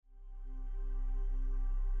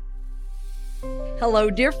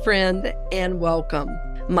Hello, dear friend, and welcome.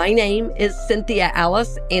 My name is Cynthia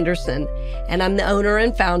Alice Anderson, and I'm the owner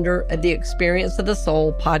and founder of the Experience of the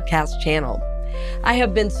Soul podcast channel. I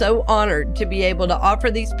have been so honored to be able to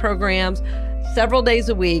offer these programs several days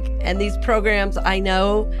a week, and these programs I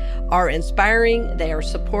know are inspiring, they are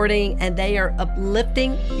supporting, and they are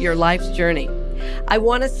uplifting your life's journey. I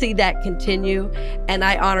want to see that continue, and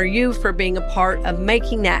I honor you for being a part of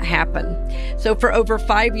making that happen. So for over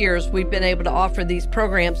 5 years, we've been able to offer these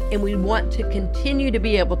programs, and we want to continue to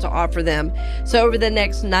be able to offer them. So over the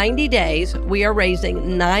next 90 days, we are raising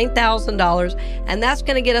 $9,000, and that's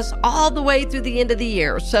going to get us all the way through the end of the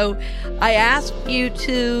year. So I ask you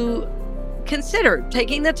to consider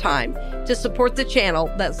taking the time to support the channel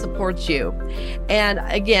that supports you. And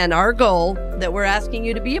again, our goal that we're asking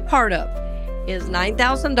you to be a part of is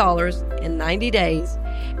 $9,000 in 90 days.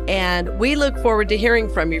 And we look forward to hearing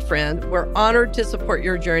from you, friend. We're honored to support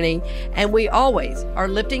your journey, and we always are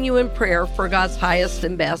lifting you in prayer for God's highest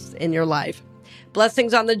and best in your life.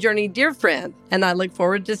 Blessings on the journey, dear friend, and I look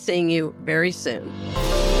forward to seeing you very soon.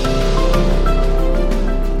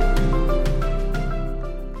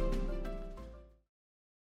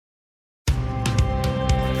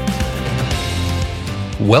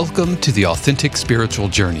 Welcome to The Authentic Spiritual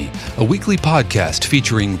Journey, a weekly podcast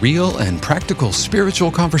featuring real and practical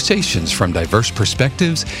spiritual conversations from diverse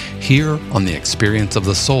perspectives here on the Experience of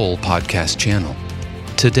the Soul podcast channel.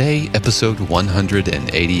 Today, episode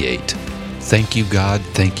 188. Thank you, God,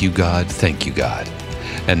 thank you, God, thank you, God.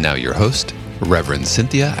 And now your host, Reverend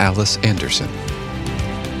Cynthia Alice Anderson.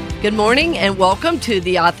 Good morning and welcome to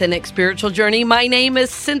the Authentic Spiritual Journey. My name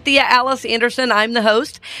is Cynthia Alice Anderson. I'm the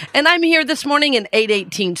host, and I'm here this morning in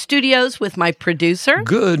 818 Studios with my producer.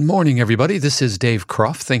 Good morning, everybody. This is Dave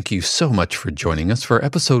Croft. Thank you so much for joining us for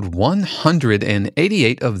episode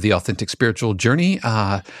 188 of the Authentic Spiritual Journey.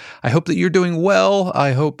 I hope that you're doing well.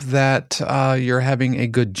 I hope that you're having a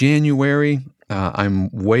good January.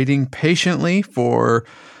 I'm waiting patiently for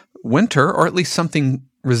winter, or at least something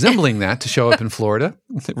resembling that to show up in Florida.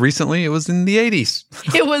 Recently, it was in the 80s.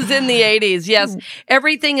 It was in the 80s, yes.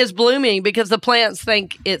 Everything is blooming because the plants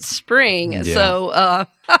think it's spring. Yeah. So,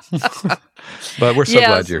 but we're so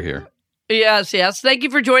glad you're here. Yes. Thank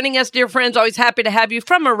you for joining us, dear friends. Always happy to have you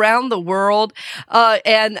from around the world.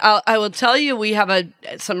 And I will tell you, we have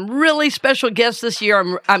some really special guests this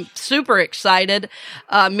year. I'm super excited.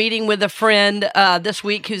 Meeting with a friend this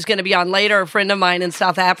week who's going to be on later, a friend of mine in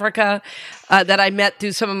South Africa that I met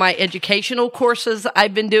through some of my educational courses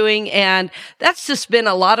I've been doing. And that's just been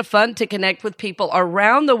a lot of fun to connect with people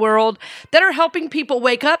around the world that are helping people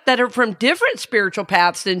wake up, that are from different spiritual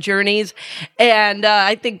paths and journeys. And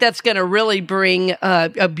I think that's going to really bring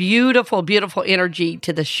a beautiful, beautiful energy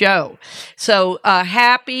to the show. So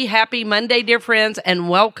happy Monday, dear friends, and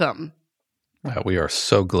welcome. We are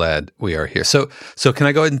so glad we are here. So can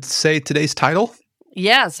I go ahead and say today's title?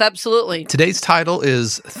 Yes, absolutely. Today's title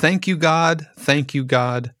is Thank You, God, Thank You,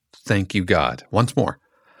 God, Thank You, God. Once more.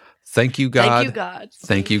 Thank you, God. Thank you, God.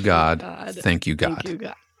 Thank you, God. Thank you, God. Thank you,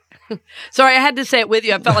 God. Sorry, I had to say it with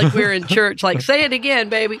you. I felt like we were in church. Like, say it again,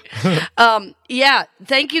 baby.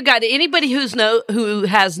 Thank you, God. Anybody who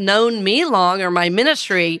has known me long or my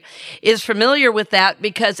ministry is familiar with that,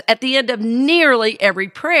 because at the end of nearly every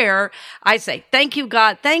prayer, I say, thank you,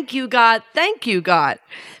 God, thank you, God, thank you, God.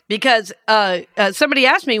 Because somebody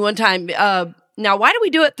asked me one time, now, why do we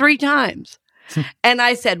do it 3 times? And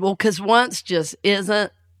I said, well, because once just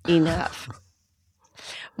isn't enough.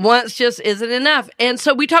 Once just isn't enough. And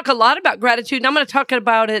so we talk a lot about gratitude, and I'm going to talk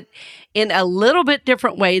about it in a little bit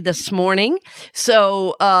different way this morning.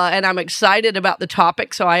 So, and I'm excited about the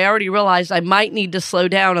topic, so I already realized I might need to slow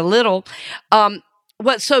down a little.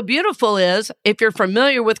 What's so beautiful is, if you're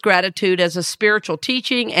familiar with gratitude as a spiritual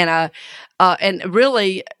teaching and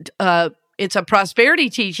really, it's a prosperity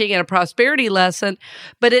teaching and a prosperity lesson,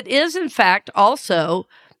 but it is in fact also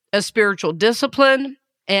a spiritual discipline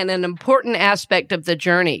and an important aspect of the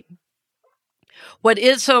journey. What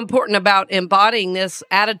is so important about embodying this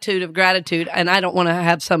attitude of gratitude, and I don't want to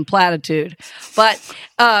have some platitude, but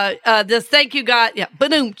this thank you, God,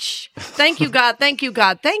 thank you, God, thank you,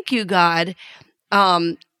 God, thank you, God,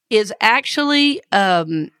 is actually a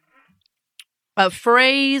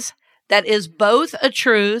phrase that is both a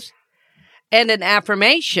truth and an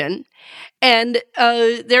affirmation. And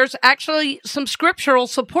there's actually some scriptural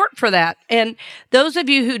support for that. And those of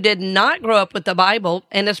you who did not grow up with the Bible,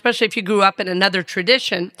 and especially if you grew up in another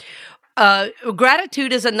tradition,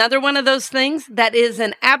 gratitude is another one of those things that is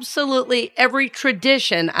in absolutely every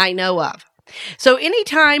tradition I know of. So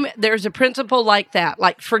anytime there's a principle like that,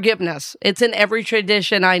 like forgiveness, it's in every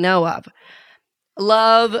tradition I know of.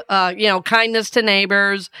 love, kindness to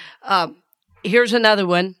neighbors. Here's another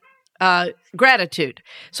one. Gratitude.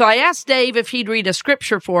 So I asked Dave if he'd read a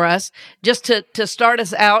scripture for us just to start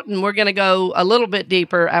us out, and we're going to go a little bit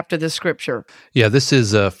deeper after this scripture. Yeah, this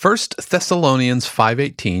is 1 Thessalonians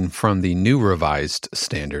 5:18 from the New Revised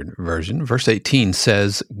Standard Version. Verse 18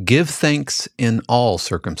 says, "Give thanks in all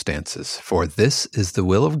circumstances, for this is the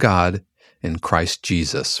will of God in Christ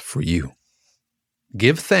Jesus for you."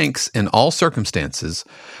 Give thanks in all circumstances,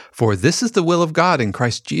 for this is the will of God in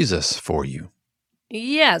Christ Jesus for you.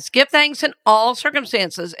 Yes, give thanks in all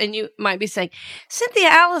circumstances. And you might be saying, Cynthia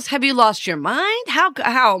Alice, have you lost your mind? How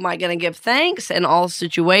am I going to give thanks in all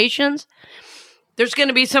situations? There's going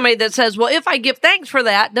to be somebody that says, well, if I give thanks for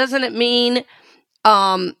that, doesn't it mean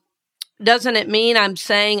I'm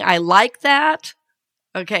saying I like that?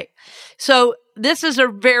 Okay. So this is a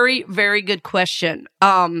very, very good question.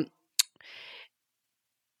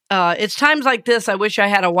 It's times like this, I wish I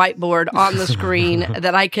had a whiteboard on the screen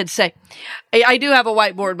that I could say. I do have a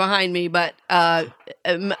whiteboard behind me, but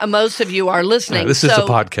most of you are listening. This is a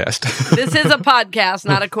podcast. This is a podcast,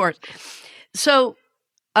 not a course. So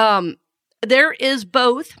there is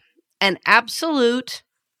both an absolute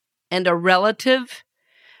and a relative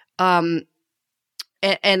going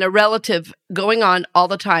on all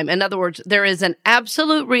the time. In other words, there is an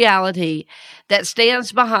absolute reality that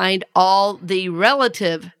stands behind all the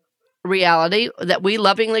relative reality that we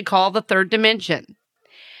lovingly call the third dimension.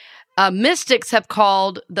 Mystics have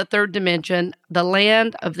called the third dimension the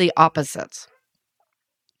land of the opposites.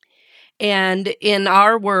 And in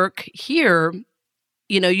our work here,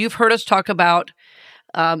 you've heard us talk about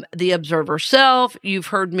the observer self. You've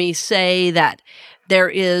heard me say that there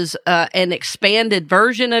is an expanded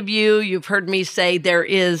version of you. You've heard me say there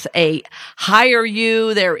is a higher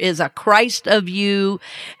you. There is a Christ of you.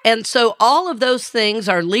 And so all of those things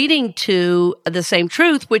are leading to the same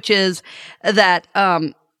truth, which is that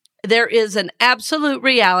there is an absolute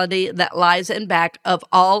reality that lies in back of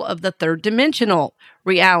all of the third dimensional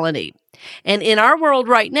reality. And in our world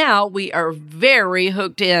right now, we are very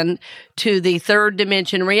hooked in to the third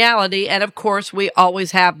dimension reality. And of course, we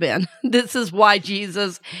always have been. This is why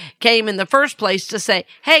Jesus came in the first place to say,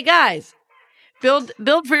 hey guys, build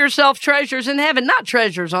for yourself treasures in heaven, not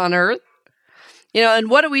treasures on earth. And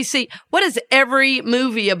what do we see? What is every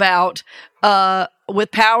movie about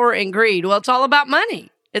with power and greed? Well, it's all about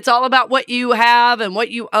money. It's all about what you have and what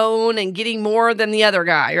you own and getting more than the other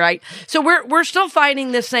guy, right? So we're still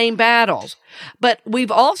fighting the same battles. But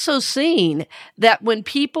we've also seen that when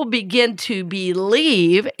people begin to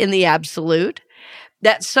believe in the absolute,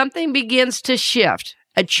 that something begins to shift,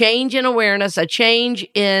 a change in awareness, a change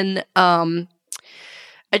in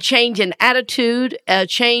attitude, a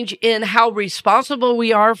change in how responsible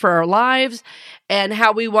we are for our lives and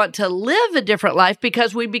how we want to live a different life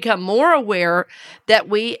because we become more aware that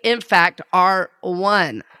we, in fact, are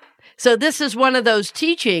one. So this is one of those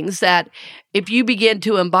teachings that if you begin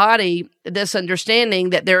to embody this understanding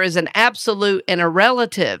that there is an absolute and a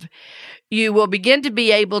relative, you will begin to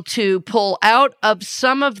be able to pull out of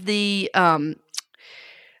some of the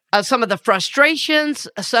frustrations,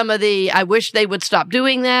 some of the, I wish they would stop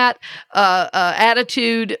doing that,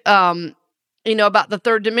 attitude, about the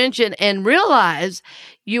third dimension and realize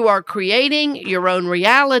you are creating your own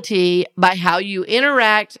reality by how you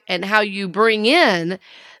interact and how you bring in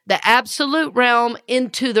the absolute realm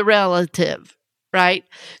into the relative, right?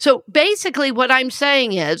 So basically what I'm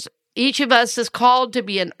saying is each of us is called to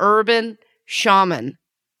be an urban shaman,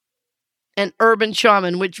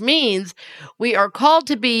 which means we are called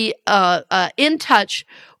to be in touch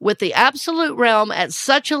with the absolute realm at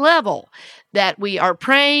such a level that we are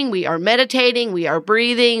praying, we are meditating, we are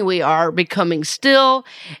breathing, we are becoming still,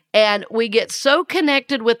 and we get so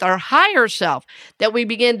connected with our higher self that we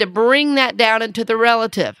begin to bring that down into the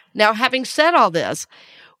relative. Now, having said all this,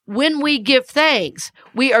 when we give thanks,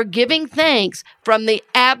 we are giving thanks from the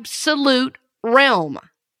absolute realm.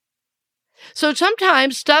 So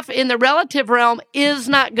sometimes stuff in the relative realm is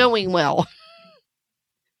not going well.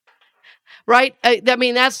 Right? I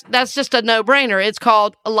mean, that's just a no-brainer. It's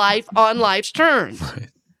called life on life's terms. Right.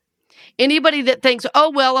 Anybody that thinks, oh,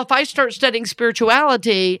 well, if I start studying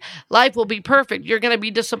spirituality, life will be perfect, you're going to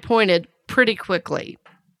be disappointed pretty quickly.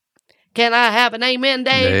 Can I have an amen,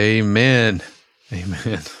 Dave? Amen.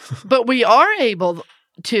 But we are able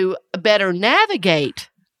to better navigate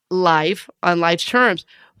life on life's terms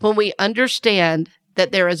when we understand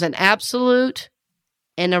that there is an absolute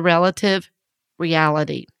and a relative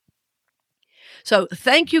reality. So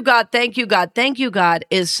thank you, God, thank you, God, thank you, God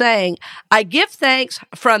is saying, I give thanks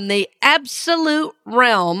from the absolute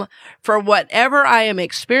realm for whatever I am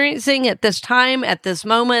experiencing at this time, at this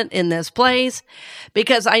moment, in this place,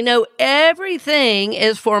 because I know everything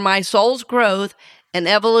is for my soul's growth and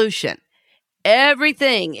evolution.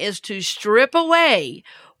 Everything is to strip away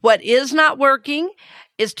what is not working,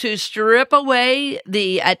 is to strip away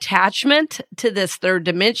the attachment to this third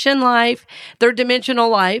dimensional life,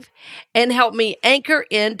 and help me anchor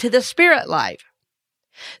into the spirit life.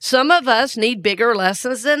 Some of us need bigger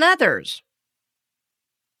lessons than others.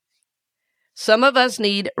 Some of us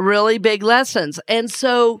need really big lessons. And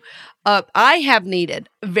so I have needed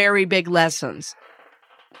very big lessons.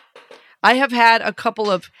 I have had a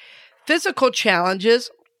couple of physical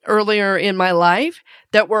challenges earlier in my life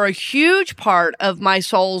that were a huge part of my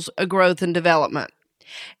soul's growth and development.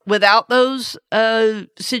 Without those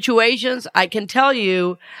situations, I can tell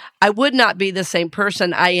you, I would not be the same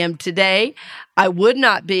person I am today. I would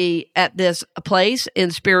not be at this place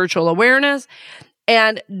in spiritual awareness.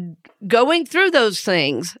 And going through those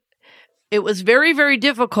things, it was very, very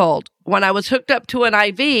difficult when I was hooked up to an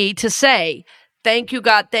IV to say, thank you,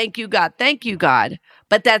 God, thank you, God, thank you, God.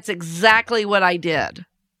 But that's exactly what I did.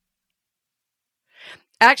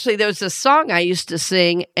 Actually, there was this song I used to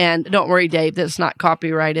sing, and don't worry, Dave, that's not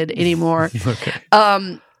copyrighted anymore. Okay.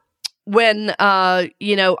 When, I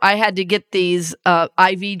had to get these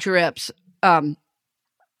IV drips, I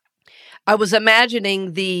was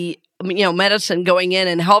imagining the, medicine going in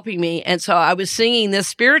and helping me. And so I was singing this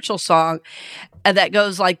spiritual song that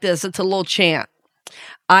goes like this. It's a little chant.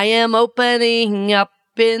 I am opening up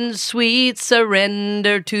in sweet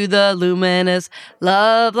surrender to the luminous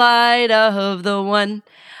love light of the One.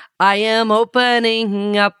 I am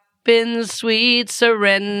opening up in sweet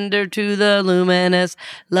surrender to the luminous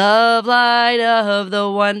love light of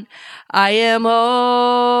the One. I am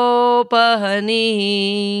opening.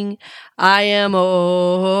 I am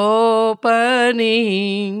opening.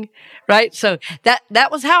 Right? So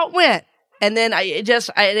that was how it went. And then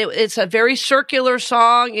it's a very circular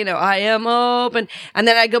song, I am open. And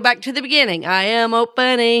then I go back to the beginning. I am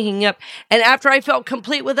opening up. And after I felt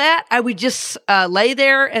complete with that, I would just lay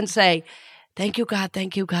there and say, thank you, God.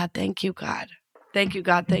 Thank you, God. Thank you, God. Thank you,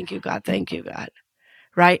 God. Thank you, God. Thank you, God.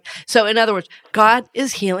 Right? So in other words, God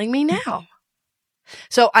is healing me now.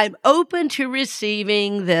 So I'm open to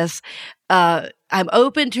receiving this. I'm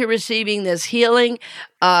open to receiving this healing.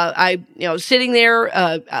 Sitting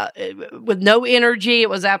there with no energy. It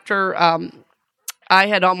was after I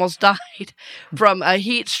had almost died from a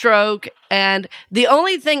heat stroke, and the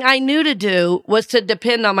only thing I knew to do was to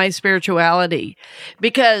depend on my spirituality,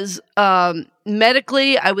 because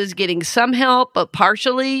medically I was getting some help, but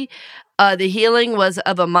partially. The healing was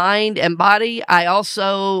of a mind and body. I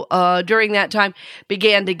also, during that time,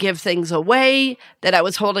 began to give things away that I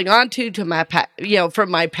was holding on to my,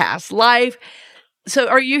 from my past life. So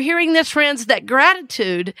are you hearing this, friends? That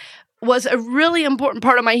gratitude was a really important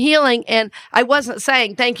part of my healing. And I wasn't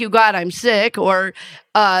saying, thank you, God, I'm sick, or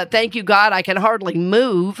thank you, God, I can hardly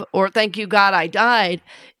move, or thank you, God, I died.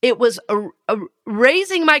 It was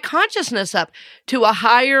raising my consciousness up to a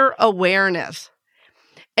higher awareness.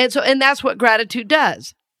 And that's what gratitude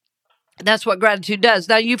does. That's what gratitude does.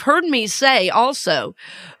 Now, you've heard me say also,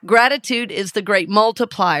 gratitude is the great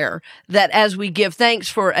multiplier, that as we give thanks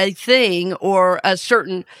for a thing or a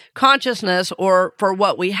certain consciousness or for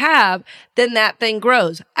what we have, then that thing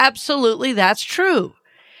grows. Absolutely, that's true.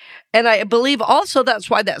 And I believe also that's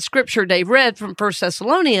why that scripture Dave read from 1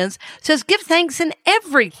 Thessalonians says, give thanks in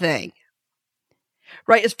everything.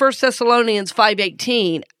 Right? It's 1 Thessalonians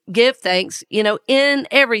 5:18. Give thanks, in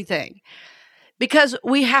everything. Because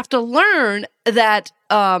we have to learn that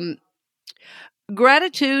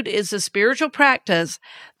gratitude is a spiritual practice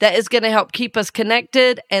that is going to help keep us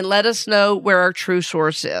connected and let us know where our true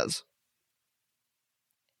source is.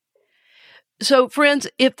 So, friends,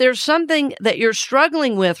 if there's something that you're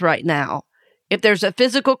struggling with right now, if there's a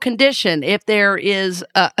physical condition, if there is,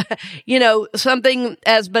 something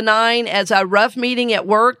as benign as a rough meeting at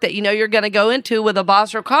work that you're going to go into with a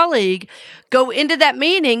boss or colleague, go into that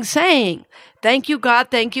meeting saying, thank you, God,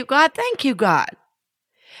 thank you, God, thank you, God.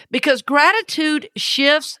 Because gratitude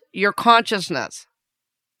shifts your consciousness.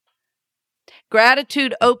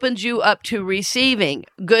 Gratitude opens you up to receiving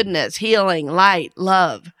goodness, healing, light,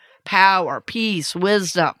 love, power, peace,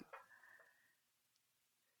 wisdom.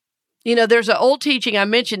 There's an old teaching I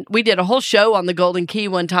mentioned. We did a whole show on the Golden Key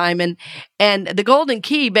one time, and the Golden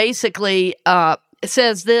Key basically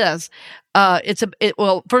says this.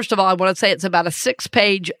 First of all, I want to say it's about a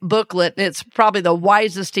 6-page booklet, and it's probably the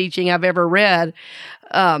wisest teaching I've ever read.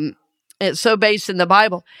 It's so based in the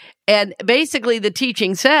Bible. And basically the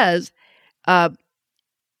teaching says,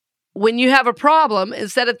 when you have a problem,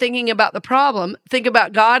 instead of thinking about the problem, think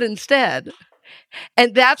about God instead.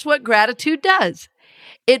 And that's what gratitude does.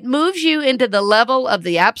 It moves you into the level of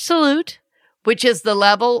the absolute, which is the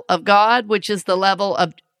level of God, which is the level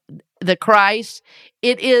of the Christ.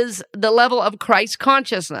 It is the level of Christ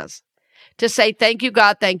consciousness to say, thank you,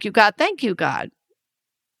 God, thank you, God, thank you, God.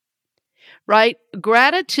 Right?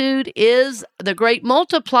 Gratitude is the great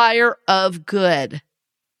multiplier of good.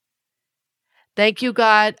 Thank you,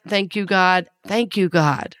 God, thank you, God, thank you,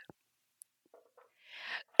 God.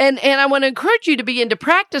 And I want to encourage you to begin to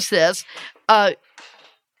practice this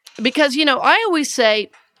because, I always say,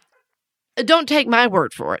 don't take my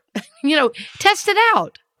word for it. Test it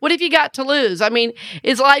out. What have you got to lose? I mean,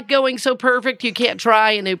 is life going so perfect you can't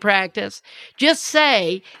try a new practice? Just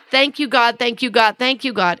say, thank you, God, thank you, God, thank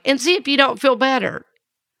you, God, and see if you don't feel better.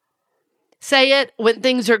 Say it when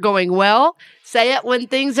things are going well. Say it when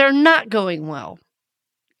things are not going well.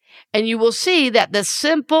 And you will see that the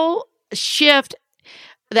simple shift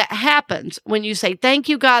that happens when you say, thank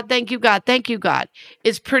you, God, thank you, God, thank you, God,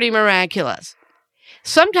 is pretty miraculous.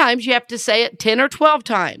 Sometimes you have to say it 10 or 12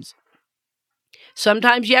 times.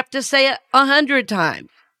 Sometimes you have to say it 100 times.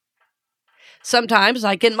 Sometimes,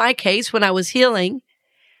 like in my case, when I was healing,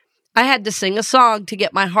 I had to sing a song to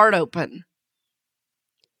get my heart open.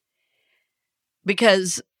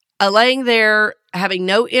 Because laying there, having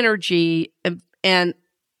no energy and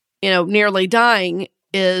nearly dying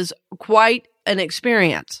is quite an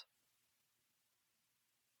experience.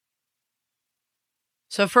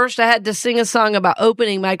 So first I had to sing a song about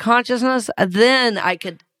opening my consciousness. Then I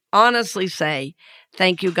could honestly say,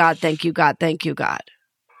 thank you, God, thank you, God, thank you, God.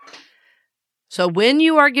 So when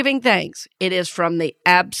you are giving thanks, it is from the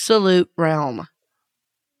absolute realm.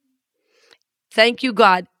 Thank you,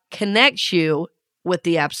 God connects you with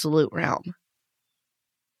the absolute realm.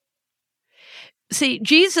 See,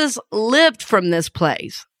 Jesus lived from this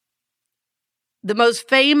place. The most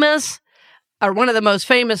famous, or one of the most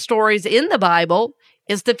famous stories in the Bible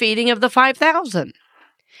is the feeding of the 5,000.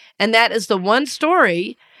 And that is the one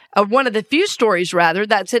story, one of the few stories rather,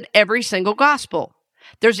 that's in every single gospel.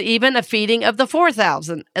 There's even a feeding of the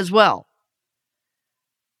 4,000 as well.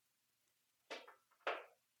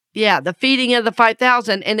 Yeah, the feeding of the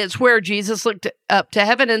 5,000, and it's where Jesus looked up to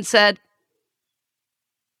heaven and said,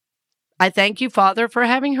 I thank you, Father, for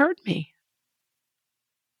having heard me.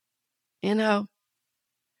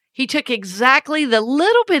 He took exactly the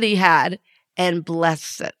little bit he had and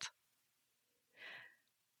blessed it.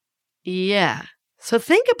 Yeah. So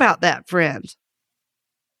think about that, friends.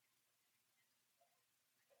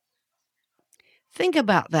 Think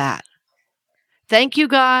about that. Thank you,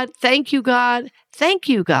 God. Thank you, God. Thank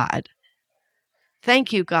you, God.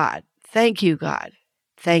 Thank you, God. Thank you, God.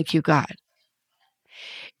 Thank you, God.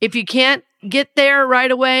 If you can't get there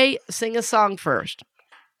right away, sing a song first.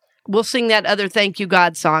 We'll sing that other Thank You,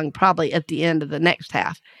 God song probably at the end of the next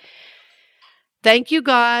half. Thank you,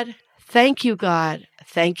 God. Thank you, God.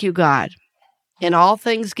 Thank you, God. In all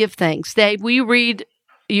things, give thanks. Dave, will you read?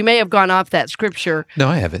 You may have gone off that scripture. No,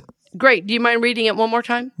 I have it. Great. Do you mind reading it one more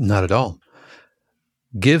time? Not at all.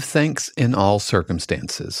 Give thanks in all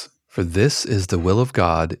circumstances, for this is the will of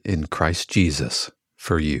God in Christ Jesus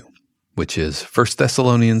for you, which is 1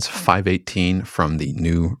 Thessalonians 5:18 from the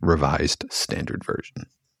New Revised Standard Version.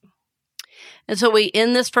 And so we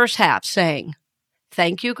end this first half saying,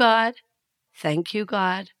 thank you, God. Thank you,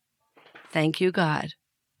 God. Thank you, God.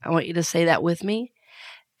 I want you to say that with me.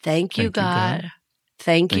 Thank you, God.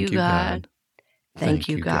 Thank you, God. Thank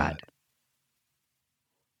you, God.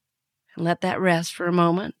 And let that rest for a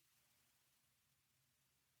moment.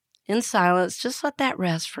 In silence, just let that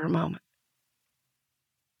rest for a moment.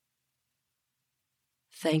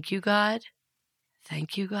 Thank you, God.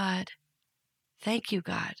 Thank you, God. Thank you,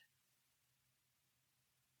 God.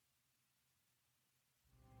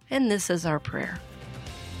 And this is our prayer.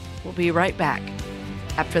 We'll be right back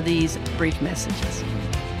after these brief messages.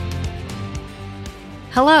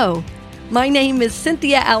 Hello, my name is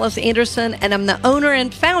Cynthia Alice Anderson, and I'm the owner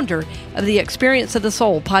and founder of the Experience of the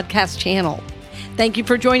Soul podcast channel. Thank you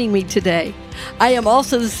for joining me today. I am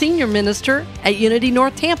also the senior minister at Unity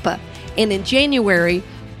North Tampa, and in January,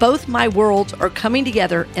 both my worlds are coming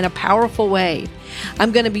together in a powerful way.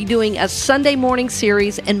 I'm going to be doing a Sunday morning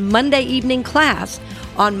series and Monday evening class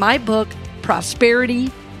on my book,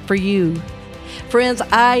 Prosperity for You. Friends,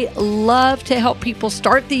 I love to help people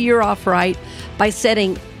start the year off right by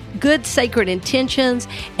setting good sacred intentions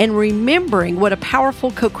and remembering what a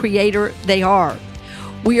powerful co-creator they are.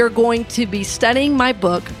 We are going to be studying my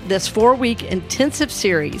book, this 4-week intensive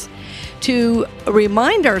series, to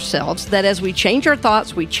remind ourselves that as we change our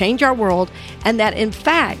thoughts, we change our world, and that in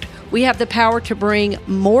fact, we have the power to bring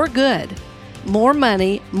more good, more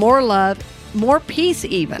money, more love, more peace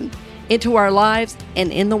even into our lives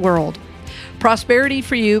and in the world. Prosperity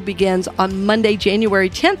for You begins on Monday,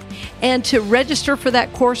 January 10th. And to register for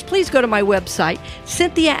that course, please go to my website,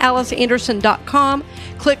 CynthiaAllisAnderson.com.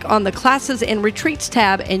 Click on the Classes and Retreats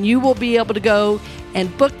tab, and you will be able to go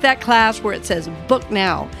and book that class where it says Book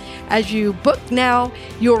Now. As you book now,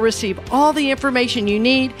 you'll receive all the information you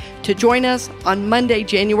need to join us on Monday,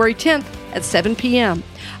 January 10th at 7 p.m.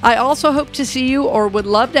 I also hope to see you, or would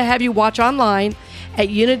love to have you watch online at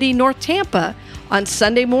Unity North Tampa on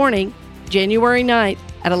Sunday morning, January 9th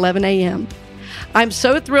at 11 a.m. I'm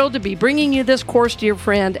so thrilled to be bringing you this course, dear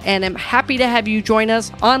friend, and am happy to have you join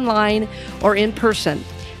us online or in person.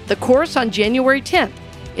 The course on January 10th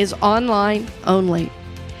is online only.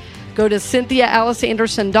 Go to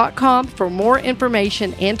CynthiaAllisAnderson.com for more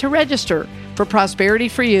information and to register for Prosperity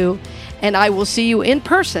for You, and I will see you in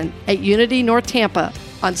person at Unity North Tampa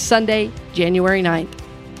on Sunday, January 9th.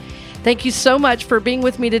 Thank you so much for being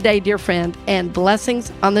with me today, dear friend, and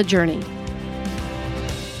blessings on the journey.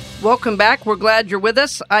 Welcome back. We're glad you're with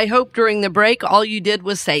us. I hope during the break, all you did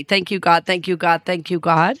was say, thank you, God, thank you, God, thank you,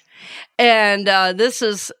 God. And this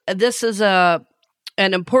is an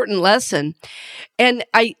important lesson. And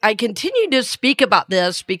I continue to speak about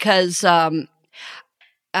this because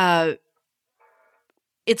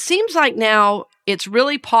it seems like now it's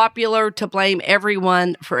really popular to blame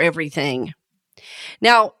everyone for everything.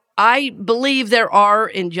 Now, I believe there are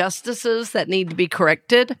injustices that need to be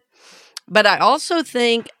corrected, but I also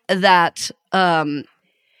think that the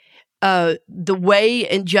way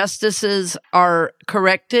injustices are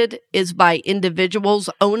corrected is by individuals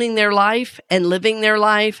owning their life and living their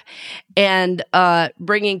life and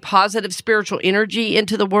bringing positive spiritual energy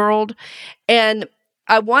into the world. And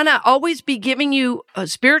I want to always be giving you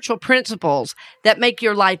spiritual principles that make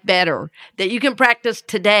your life better, that you can practice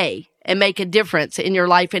today and make a difference in your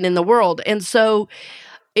life and in the world. And so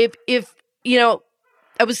if you know,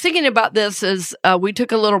 I was thinking about this as we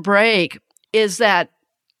took a little break, is that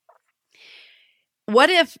what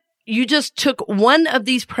if you just took one of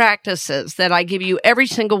these practices that I give you every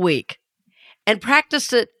single week and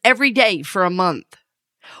practiced it every day for a month,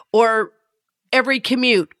 or every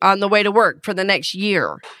commute on the way to work for the next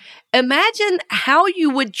year? Imagine how you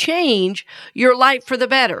would change your life for the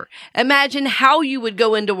better. Imagine how you would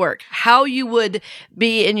go into work, how you would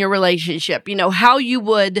be in your relationship, how you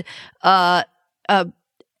would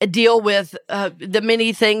deal with the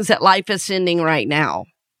many things that life is sending right now.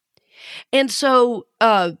 And so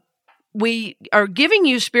we are giving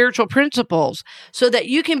you spiritual principles so that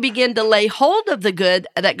you can begin to lay hold of the good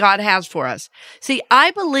that God has for us. See,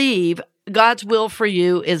 I believe God's will for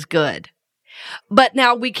you is good. But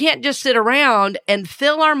now we can't just sit around and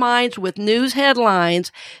fill our minds with news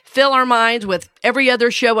headlines, fill our minds with every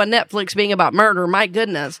other show on Netflix being about murder. My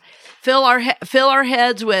goodness, fill our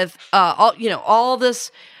heads with all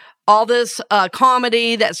this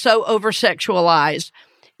comedy that's so over sexualized.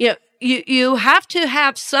 You have to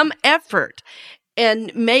have some effort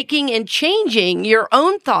in making and changing your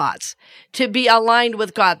own thoughts to be aligned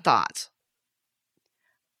with God's thoughts.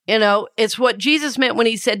 It's what Jesus meant when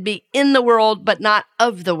he said, be in the world, but not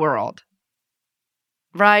of the world.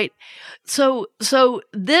 Right? So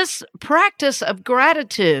this practice of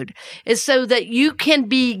gratitude is so that you can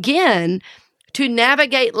begin to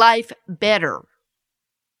navigate life better.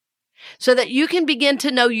 So that you can begin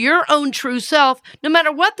to know your own true self, no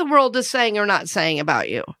matter what the world is saying or not saying about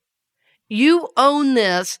you. You own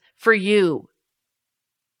this for you.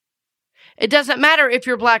 It doesn't matter if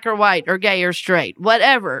you're black or white or gay or straight,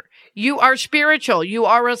 whatever. You are spiritual. You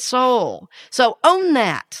are a soul. So own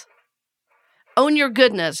that. Own your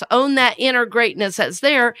goodness. Own that inner greatness that's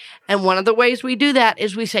there. And one of the ways we do that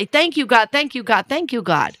is we say, thank you, God, thank you, God, thank you,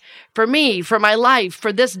 God, for me, for my life,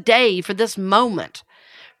 for this day, for this moment,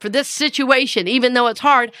 for this situation. Even though it's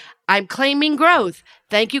hard, I'm claiming growth.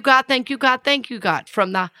 Thank you, God, thank you, God, thank you, God.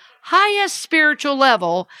 From the highest spiritual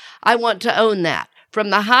level, I want to own that. From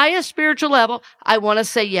the highest spiritual level, I want to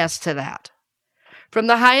say yes to that. From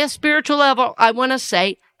the highest spiritual level, I want to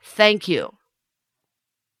say thank you.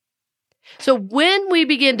 So when we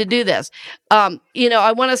begin to do this, I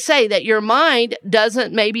want to say that your mind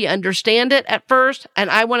doesn't maybe understand it at first, and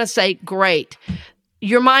I want to say, great.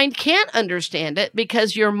 Your mind can't understand it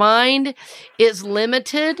because your mind is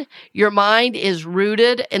limited. Your mind is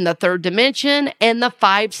rooted in the third dimension and the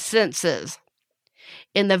five senses.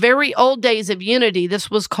 In the very old days of Unity,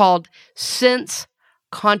 this was called sense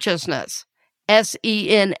consciousness,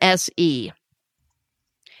 SENSE.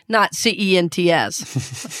 not CENTS.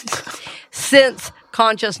 Sense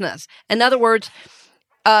consciousness. In other words,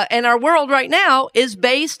 and our world right now is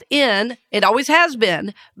based in, it always has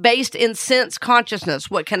been, based in sense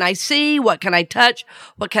consciousness. What can I see? What can I touch?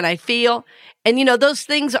 What can I feel? And, those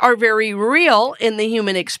things are very real in the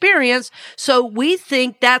human experience. So we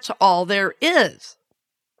think that's all there is.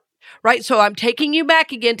 Right? So I'm taking you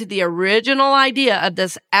back again to the original idea of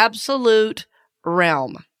this absolute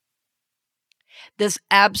realm. This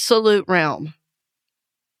absolute realm.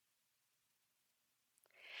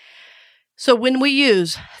 So when we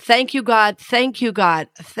use, thank you, God, thank you, God,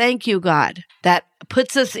 thank you, God, that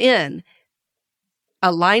puts us in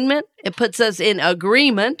alignment. It puts us in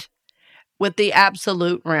agreement with the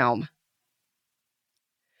absolute realm.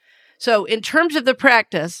 So in terms of the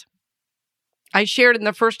practice, I shared in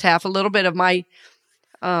the first half a little bit of my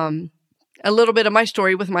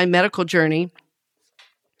story with my medical journey.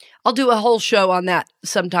 I'll do a whole show on that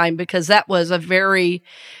sometime because that was a very,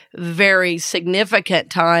 very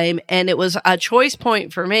significant time. And it was a choice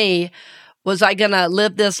point for me. Was I going to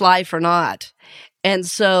live this life or not? And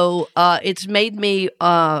so it's made me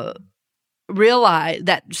realize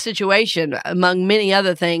that situation, among many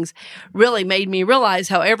other things, really made me realize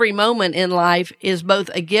how every moment in life is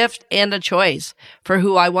both a gift and a choice for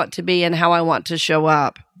who I want to be and how I want to show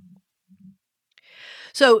up.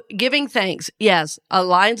 So giving thanks, yes,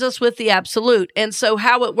 aligns us with the absolute. And so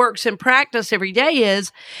how it works in practice every day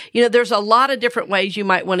is, there's a lot of different ways you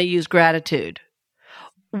might want to use gratitude.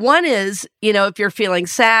 One is, if you're feeling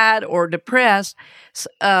sad or depressed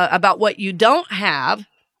about what you don't have,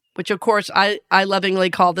 which of course I lovingly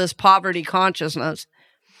call this poverty consciousness,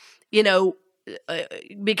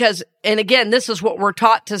 because, and again, this is what we're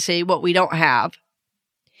taught to see, what we don't have.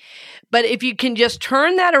 But if you can just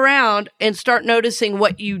turn that around and start noticing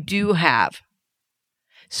what you do have,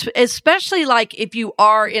 especially like if you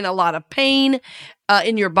are in a lot of pain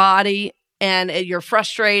in your body and you're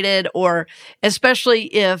frustrated, or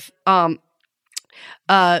especially if, you're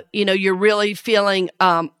really feeling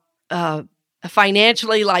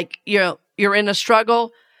financially like, you're in a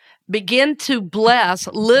struggle, begin to bless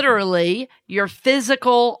literally your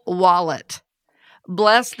physical wallet.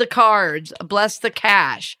 Bless the cards, bless the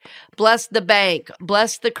cash, bless the bank,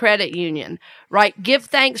 bless the credit union, right? Give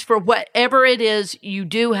thanks for whatever it is you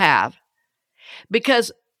do have.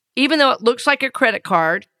 Because even though it looks like a credit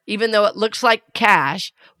card, even though it looks like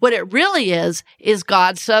cash, what it really is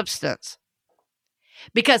God's substance.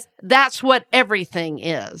 Because that's what everything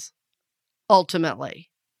is,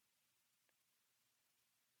 ultimately.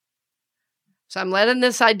 So I'm letting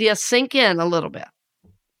this idea sink in a little bit.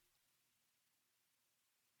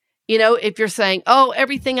 If you're saying, oh,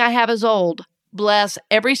 everything I have is old, bless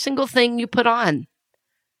every single thing you put on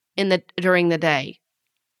during the day.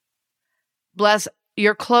 Bless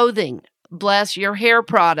your clothing. Bless your hair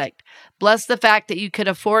product. Bless the fact that you could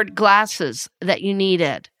afford glasses that you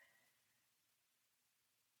needed.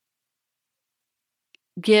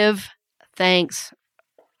 Give thanks,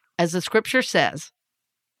 as the scripture says,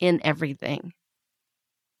 in everything.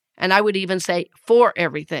 And I would even say for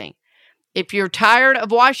everything. If you're tired of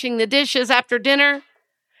washing the dishes after dinner,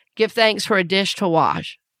 give thanks for a dish to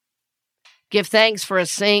wash. Give thanks for a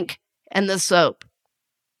sink and the soap.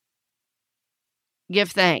 Give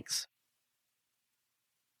thanks.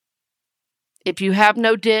 If you have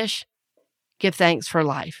no dish, give thanks for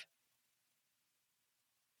life.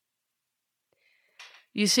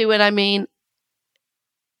 You see what I mean?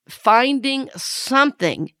 Finding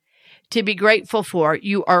something to be grateful for,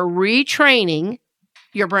 you are retraining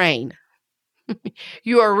your brain.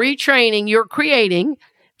 You are retraining, you're creating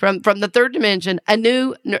from the third dimension a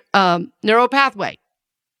new neural pathway,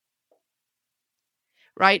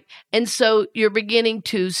 right? And so you're beginning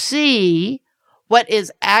to see what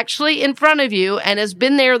is actually in front of you and has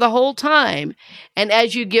been there the whole time. And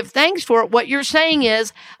as you give thanks for it, what you're saying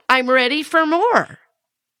is, I'm ready for more.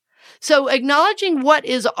 So acknowledging what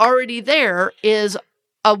is already there is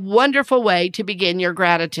a wonderful way to begin your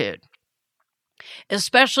gratitude.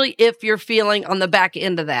 Especially if you're feeling on the back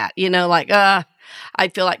end of that, I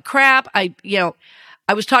feel like crap. I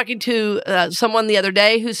was talking to someone the other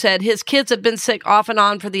day who said his kids have been sick off and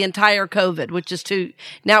on for the entire COVID, which is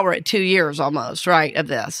now we're at 2 years almost, right, of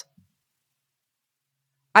this.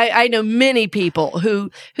 I know many people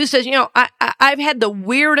who says, I've had the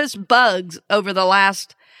weirdest bugs over the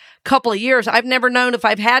last couple of years. I've never known if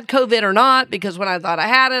I've had COVID or not, because when I thought I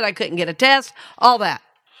had it, I couldn't get a test, all that.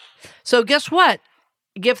 So guess what?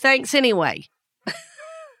 Give thanks anyway.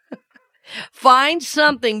 Find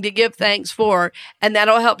something to give thanks for, and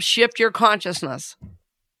that'll help shift your consciousness.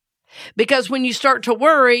 Because when you start to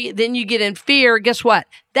worry, then you get in fear. Guess what?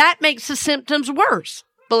 That makes the symptoms worse,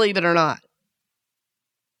 believe it or not.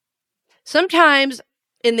 Sometimes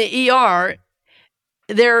in the ER,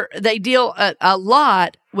 they deal a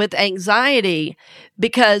lot with anxiety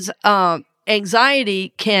because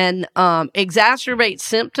anxiety can exacerbate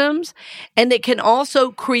symptoms, and it can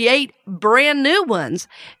also create brand new ones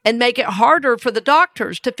and make it harder for the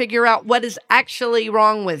doctors to figure out what is actually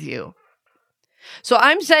wrong with you. So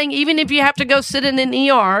I'm saying, even if you have to go sit in an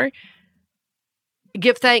ER,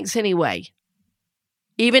 give thanks anyway.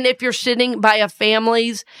 Even if you're sitting by a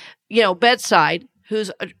family's, bedside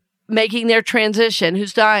who's making their transition,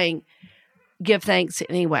 who's dying, give thanks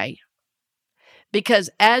anyway. Because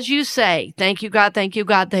as you say, thank you, God, thank you,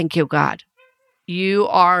 God, thank you, God, you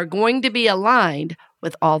are going to be aligned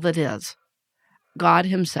with all that is, God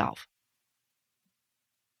himself.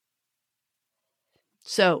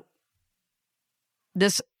 So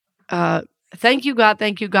this thank you, God,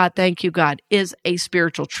 thank you, God, thank you, God is a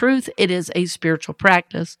spiritual truth. It is a spiritual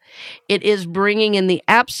practice. It is bringing in the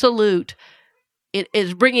absolute. It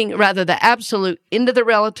is bringing, rather, the absolute into the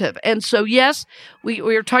relative. And so, yes, we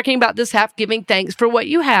are talking about this half, giving thanks for what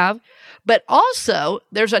you have. But also,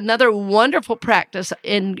 there's another wonderful practice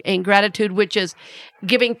in gratitude, which is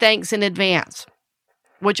giving thanks in advance,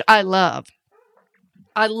 which I love.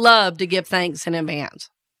 I love to give thanks in advance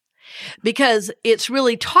because it's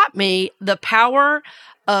really taught me the power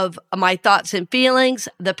of my thoughts and feelings,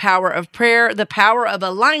 the power of prayer, the power of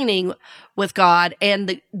aligning with God, and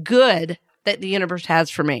the good that the universe has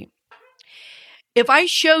for me. If I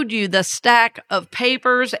showed you the stack of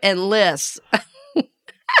papers and lists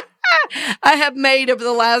I have made over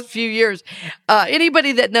the last few years,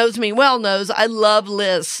 anybody that knows me well knows I love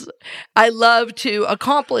lists. I love to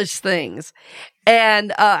accomplish things.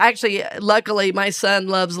 And actually, luckily, my son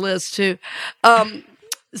loves lists too.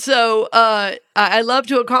 So I love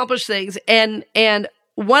to accomplish things. And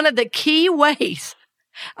one of the key ways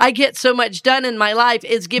I get so much done in my life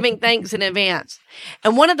is giving thanks in advance.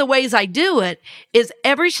 And one of the ways I do it is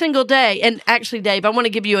every single day. And actually, Dave, I want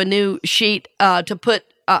to give you a new sheet to put.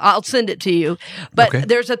 I'll send it to you. But okay.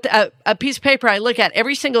 There's a piece of paper I look at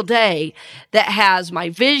every single day that has my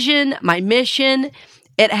vision, my mission.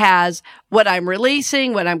 It has what I'm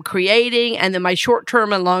releasing, what I'm creating, and then my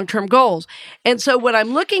short-term and long-term goals. And so when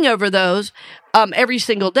I'm looking over those every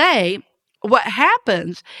single day, what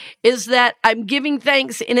happens is that I'm giving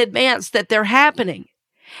thanks in advance that they're happening.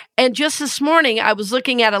 And just this morning, I was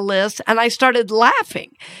looking at a list and I started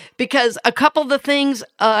laughing because a couple of the things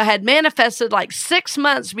had manifested like 6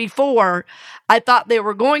 months before I thought they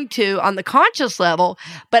were going to on the conscious level,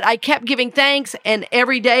 but I kept giving thanks, and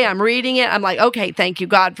every day I'm reading it. I'm like, okay, thank you,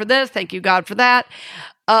 God, for this. Thank you, God, for that.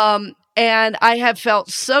 And I have felt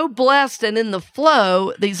so blessed and in the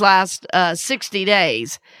flow these last 60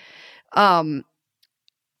 days.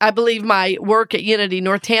 I believe my work at Unity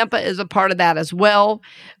North Tampa is a part of that as well,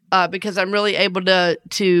 because I'm really able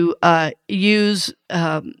to use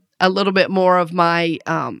a little bit more of my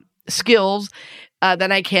skills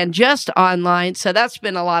than I can just online. So that's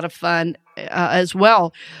been a lot of fun as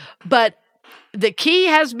well. But the key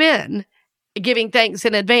has been giving thanks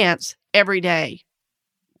in advance every day.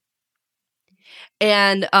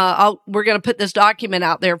 And we're going to put this document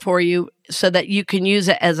out there for you so that you can use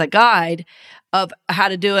it as a guide of how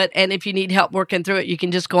to do it. And if you need help working through it, you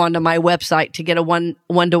can just go onto my website to get a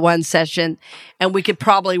one-to-one session. And we could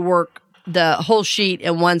probably work the whole sheet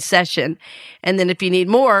in one session. And then if you need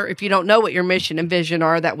more, if you don't know what your mission and vision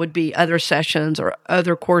are, that would be other sessions or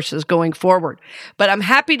other courses going forward. But I'm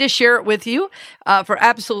happy to share it with you for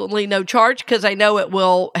absolutely no charge because I know it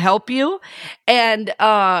will help you. And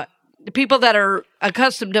the people that are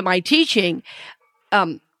accustomed to my teaching,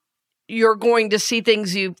 you're going to see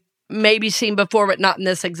things you've maybe seen before, but not in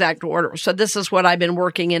this exact order. So this is what I've been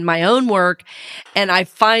working in my own work. And I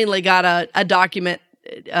finally got a document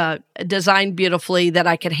designed beautifully that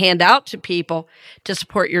I could hand out to people to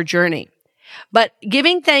support your journey. But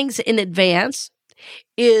giving thanks in advance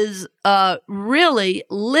is really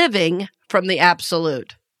living from the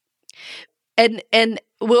absolute. And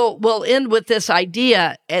we'll end with this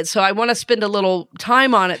idea. And so I want to spend a little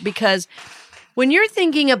time on it because when you're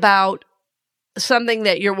thinking about something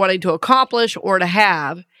that you're wanting to accomplish or to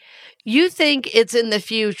have, you think it's in the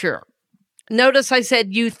future. Notice I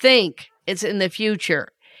said you think it's in the future,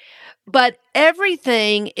 but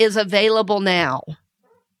everything is available now.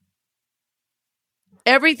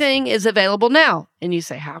 Everything is available now. And you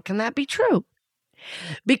say, how can that be true?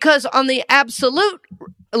 Because on the absolute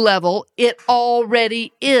level, it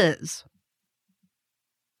already is.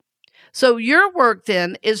 So your work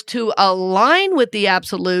then is to align with the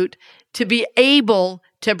absolute to be able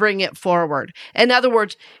to bring it forward. In other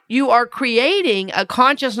words, you are creating a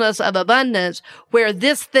consciousness of abundance where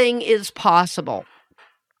this thing is possible.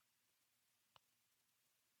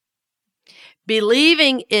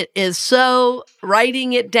 Believing it is so,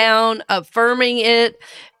 writing it down, affirming it,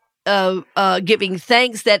 giving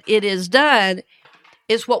thanks that it is done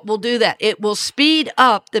is what will do that. It will speed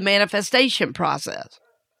up the manifestation process.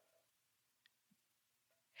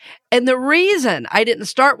 And the reason I didn't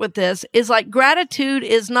start with this is like gratitude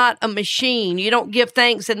is not a machine. You don't give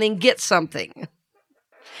thanks and then get something.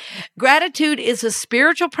 Gratitude is a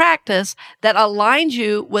spiritual practice that aligns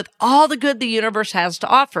you with all the good the universe has to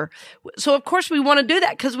offer. So, of course, we want to do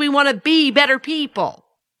that because we want to be better people.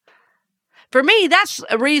 For me, that's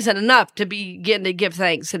a reason enough to begin to give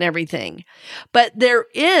thanks and everything. But there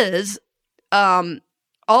is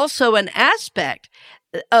also an aspect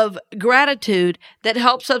of gratitude that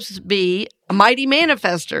helps us be mighty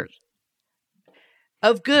manifestors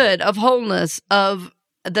of good, of wholeness, of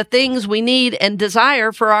the things we need and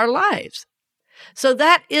desire for our lives. So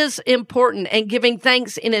that is important, and giving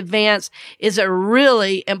thanks in advance is a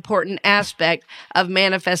really important aspect of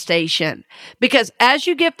manifestation. Because as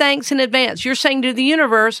you give thanks in advance, you're saying to the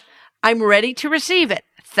universe, I'm ready to receive it.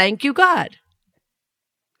 Thank you, God.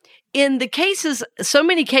 In the cases, so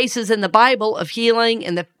many cases in the Bible of healing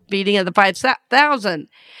and the feeding of the 5,000,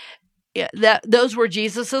 those were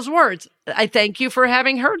Jesus's words. I thank you for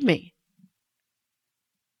having heard me.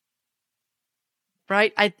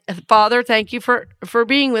 Right? Father, thank you for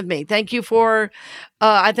being with me. Thank you for,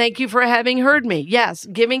 I thank you for having heard me. Yes,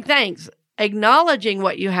 giving thanks, acknowledging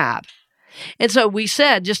what you have. And so we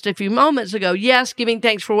said just a few moments ago, yes, giving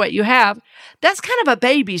thanks for what you have. That's kind of a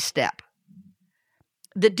baby step.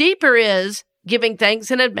 The deeper is giving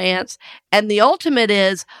thanks in advance, and the ultimate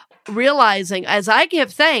is realizing as I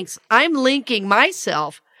give thanks, I'm linking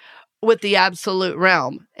myself with the absolute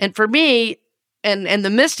realm. And for me, and the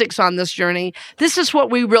mystics on this journey, this is what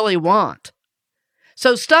we really want.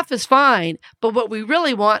 So stuff is fine, but what we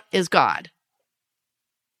really want is God.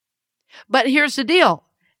 But here's the deal.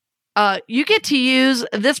 You get to use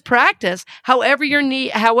this practice however you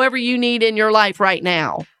need in your life right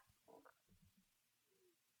now.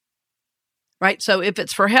 Right? So if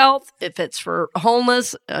it's for health, if it's for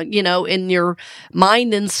wholeness, in your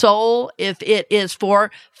mind and soul, if it is for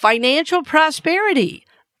financial prosperity,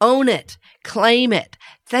 own it, claim it.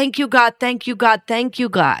 Thank you, God. Thank you, God. Thank you,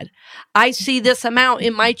 God. I see this amount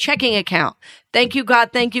in my checking account. Thank you,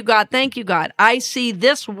 God. Thank you, God. Thank you, God. I see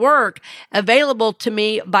this work available to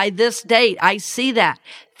me by this date. I see that.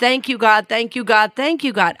 Thank you, God. Thank you, God. Thank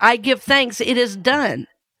you, God. I give thanks. It is done.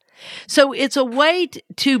 So it's a way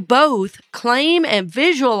to both claim and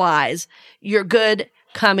visualize your good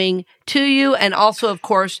coming to you, and also, of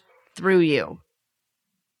course, through you.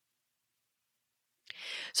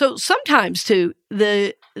 So sometimes too,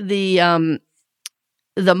 the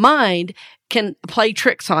mind can play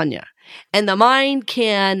tricks on you, and the mind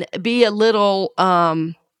can be a little,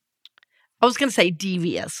 I was going to say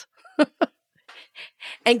devious,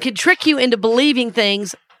 and can trick you into believing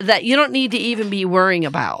things that you don't need to even be worrying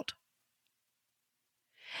about.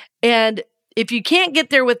 And if you can't get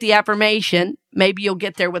there with the affirmation, maybe you'll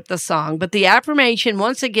get there with the song. But the affirmation,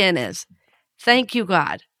 once again, is, thank you,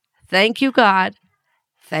 God. Thank you, God.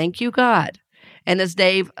 Thank you, God. And as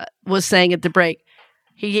Dave was saying at the break,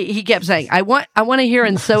 he kept saying, I want to hear,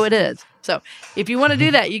 and so it is. So if you want to do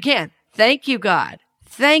that, you can. Thank you, God.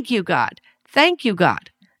 Thank you, God. Thank you, God.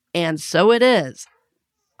 And so it is.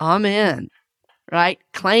 Amen. Right?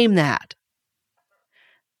 Claim that.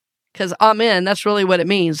 Because amen, that's really what it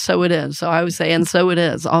means. So it is. So I would say, and so it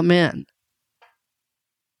is. Amen.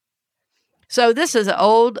 So this is an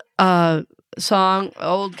old song,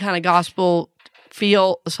 old kind of gospel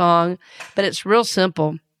feel song, but it's real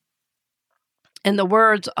simple. And the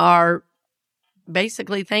words are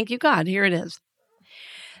basically, thank you, God. Here it is.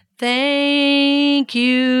 Thank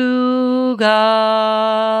you,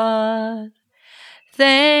 God.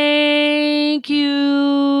 Thank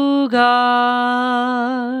you,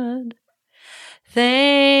 God.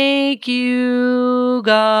 Thank you,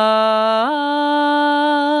 God.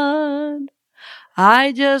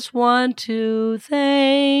 I just want to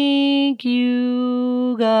thank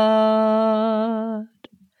you, God.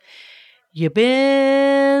 You've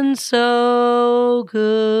been so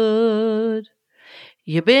good.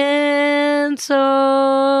 You've been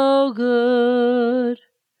so good.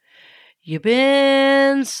 You've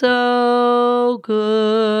been so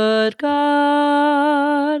good,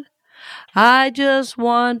 God. I just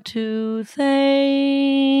want to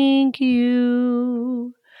thank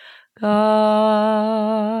you,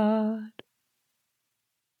 God.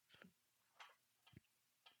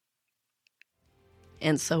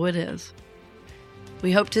 And so it is.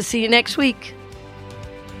 We hope to see you next week.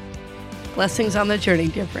 Blessings on the journey,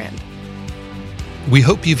 dear friend. We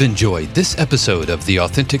hope you've enjoyed this episode of The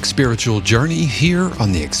Authentic Spiritual Journey here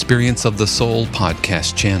on the Experience of the Soul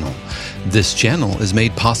podcast channel. This channel is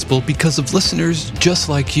made possible because of listeners just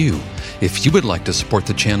like you. If you would like to support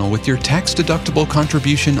the channel with your tax-deductible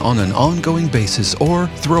contribution on an ongoing basis or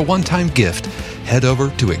through a one-time gift, head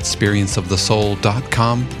over to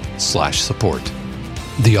experienceofthesoul.com/support.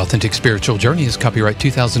 The Authentic Spiritual Journey is copyright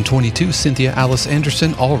 2022, Cynthia Alice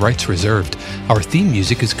Anderson, all rights reserved. Our theme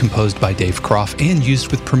music is composed by Dave Croft and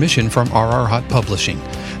used with permission from RR Hot Publishing.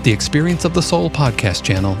 The Experience of the Soul podcast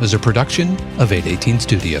channel is a production of 818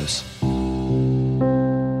 Studios.